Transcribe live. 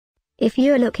If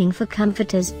you're looking for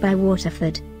comforters by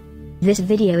Waterford, this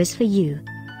video is for you.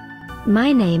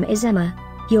 My name is Emma,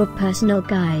 your personal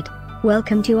guide.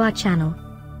 Welcome to our channel.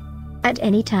 At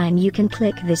any time you can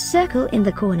click this circle in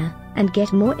the corner, and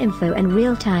get more info and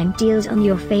real-time deals on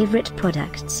your favorite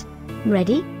products.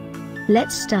 Ready?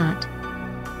 Let's start.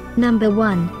 Number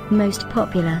 1, Most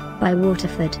Popular, by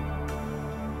Waterford.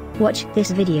 Watch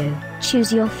this video,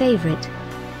 choose your favorite.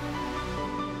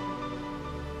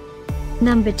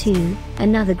 Number 2,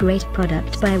 another great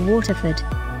product by Waterford.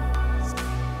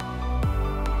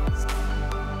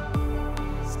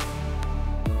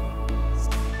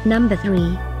 Number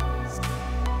 3.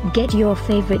 Get your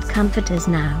favorite comforters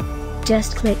now.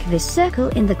 Just click this circle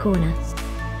in the corner.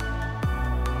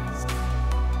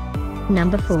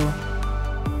 Number 4.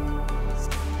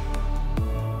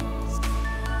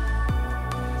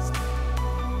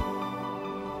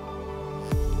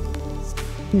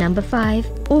 Number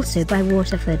 5, also by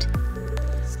Waterford.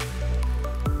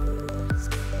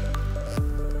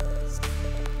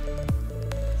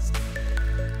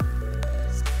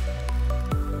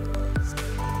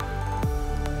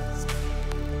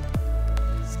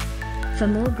 For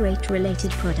more great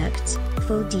related products,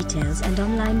 full details and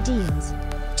online deals,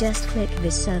 just click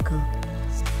this circle.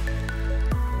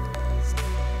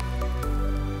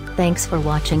 Thanks for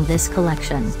watching this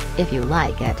collection. If you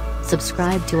like it,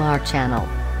 subscribe to our channel.